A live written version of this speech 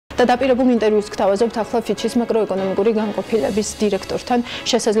და დაპირებულ ინტერვიუს გთავაზობთ ახლა Fitchის მაკროეკონომიკური განყოფილების დირექტორთან.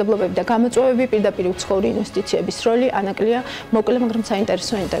 შესაძლებლობები და გამოწვევები, პირდაპირ უცხოური ინვესტიციების როლი, ანაკლია მოკლე, მაგრამ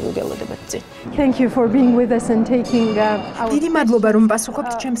საინტერესო ინტერვიუ გელოდებათ წინ. Thank you for being with us and taking დიდი მადლობა რომ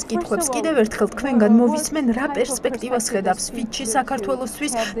პასუხობთ ჩემს კითხვებს. კიდევ ერთხელ თქვენგან მოვისმენ რა პერსპექტივას ხედავს Fitch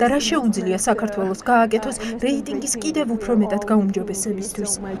საქართველოსთვის და რა შეუძლია საქართველოს გააკეთოს რეიტინგის კიდევ უფრო მეტად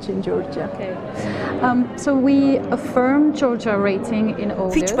გაუმჯობესებისთვის. So we affirmed Georgia rating in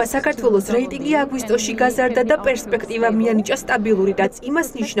August. Fitchმა საქართველოს რეიტინგი აგვისტოში გაზარდა და პერსპექტივა მიანიჭა სტაბილური, რაც იმას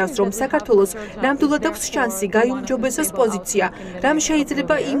ნიშნავს, რომ საქართველოს ნამდვილად აქვს შანსი გაიუმჯობესოს პოზიცია. რამ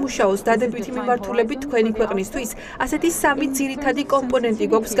შეიძლება იმუშაოს დადებითი მიმართულებით თქვენი ქვეყნისთვის, ასეთი სამი ძირითადი კომპონენტი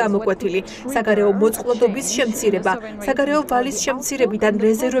გვაქვს გამოკვეთილი: საგარეო მოწყვლადობის შემცირება, საგარეო ვალის შემცირებიდან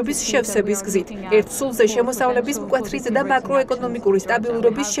რეზერვების შევსების გზით, ერთ სულზე შემოსავლების მკვეთრი და მაკროეკონომიკური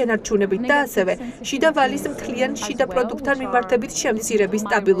სტაბილურობის შენარჩუნებით და ასევე შიდა ვალის მთლიან შიდა პროდუქტთან მიმართებით შემცირების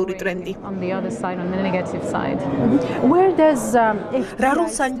სტაბილური ტრენდი. რა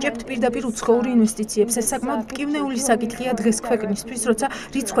როლს ანიჭებთ პირდაპირ უცხოური ინვესტიციებს? ეს საკმაოდ მტკივნეული საკითხია დღეს ქვეყნისთვის, როცა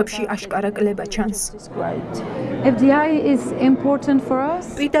რიცხვებში აშკარა კლება ჩანს. FDI is important for us.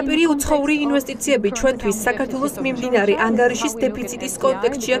 პირდაპირი უცხოური ინვესტიციები ჩვენთვის საქართველოს მიმდინარე ანგარიშის დეფიციტის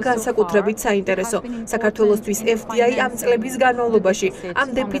კონტექსტშია განსაკუთრებით საინტერესო. საქართველოსთვის FDI ამ წლების განმავლობაში ამ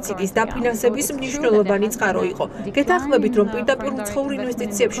დეფიციტის დაფინანსების მნიშვნელოვანი წყარო იყო. გეთანხმებით, რომ პირდაპირ უცხოურ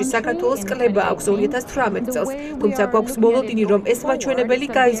ინვესტიციებში საქართველოს კლება აქვს 2018 წელს, თუმცა გვაქვს მოლოდინი, რომ ეს მაჩვენებელი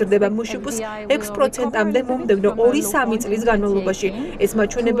გაიზრდება მუშ+6%-მდე მომდევნო 2-3 წლის განმავლობაში. ეს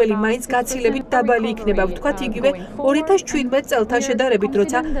მაჩვენებელი მაინც გაცილებით დაბალი იქნება, ვთქვათ იგივე 2017 წელთან შედარებით,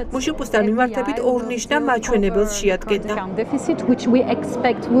 როცა მუშ+-თან მიმართებით ორნიშნა მაჩვენებელს შეადგენდა.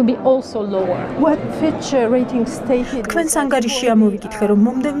 თქვენს ანგარიში ამოვიკითხე, რომ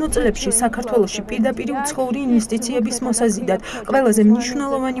მომდევნო წლებში საქართველოში პირდაპირი უცხოური ინვესტიციების მოსაზიდად ყველაზე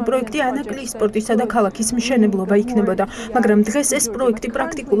მნიშვნელოვანი პროექტი ანაკლიის პორტისა და ქალაქის მშენებლობა იქნებოდა, მაგრამ დღეს ეს პროექტი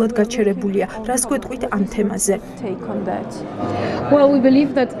პრაქტიკულად გაჩერებულია. რას გვეტყვით ამ თემაზე?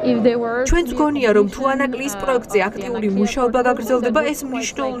 ჩვენც გონია, რომ თუ ანაკლიის პროექტზე აქტიური მუშაობა გაგრძელდება, ეს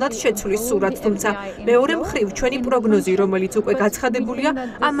მნიშვნელოვნად შეცვლის სურათს, თუმცა მეორე მხრივ ჩვენი პროგნოზი, რომელიც უკვე გაცხადებულია,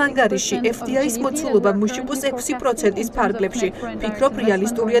 ამ ანგარიში FDI-ის მოცულობა მუშ+6%-ის ფარგლებში, ვფიქრობ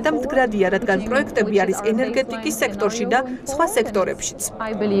რეალისტურია და მდგრადია, რადგან პროექტები არის ენერგეტიკის სექტორში და სხვა სექტორებშიც.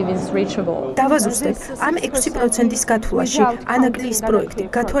 დავაზუსტებ, ამ 6%-ის გათვლაში ანაკლიის პროექტი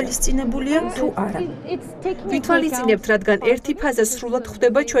გათვალისწინებულია თუ არა? ვითვალისწინებთ, რადგან ერთი ფაზა სრულად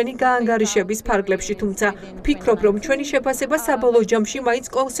ხვდება ჩვენი გაანგარიშების ფარგლებში, თუმცა ვფიქრობ, რომ ჩვენი შეფასება საბოლოო ჯამში მაინც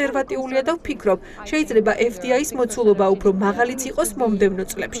კონსერვატიულია და ვფიქრობ, შეიძლება FDI-ის მოცულობა უფრო მაღალიც იყოს მომდევნო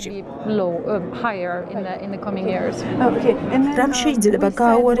წლებში. რამ შეიძლება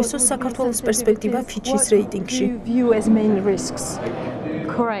გააუარესოს საქართველოს პერსპექტივა Fitch-ის რეიტინგში?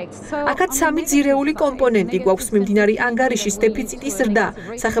 აქაც სამი ძირეული კომპონენტი გვაქვს: მიმდინარე ანგარიშის დეფიციტის ზრდა,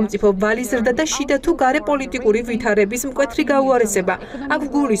 სახელმწიფო ვალის ზრდა და შიდა თუ გარე პოლიტიკური ვითარების მკვეთრი გაუარესება. აქ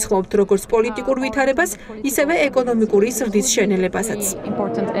გულისხმობთ როგორც პოლიტიკურ ვითარებას, ისევე ეკონომიკური ზრდის შენელებასაც.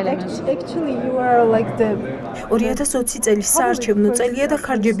 2020 წელი საარჩევნო წელია და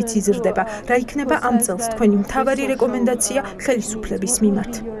ხარჯებიც იზრდება. რა იქნება ამ წელს თქვენი მთავარი რეკომენდაცია ხელისუფლების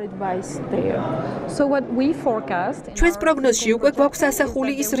მიმართ? ჩვენს პროგნოზში უკვე გვაქვს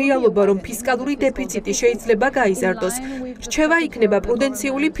ასახული ის რეალობა, რომ ფისკალური დეფიციტი შეიძლება გაიზარდოს. რჩევა იქნება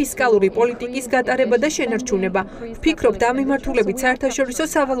პრუდენციული ფისკალური პოლიტიკის გატარება და შენარჩუნება. ვფიქრობთ, ამ მიმართულებით საერთაშორისო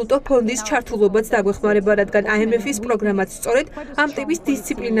სავალუტო ფონდის ჩართულობაც დაგვეხმარება, რადგან IMF-ის პროგრამაც სწორედ ამ ტიპის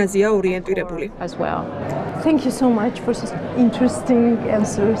დისციპლინაზეა ორიენტირებული. Thank you so much for such interesting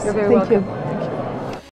answers. Thank you.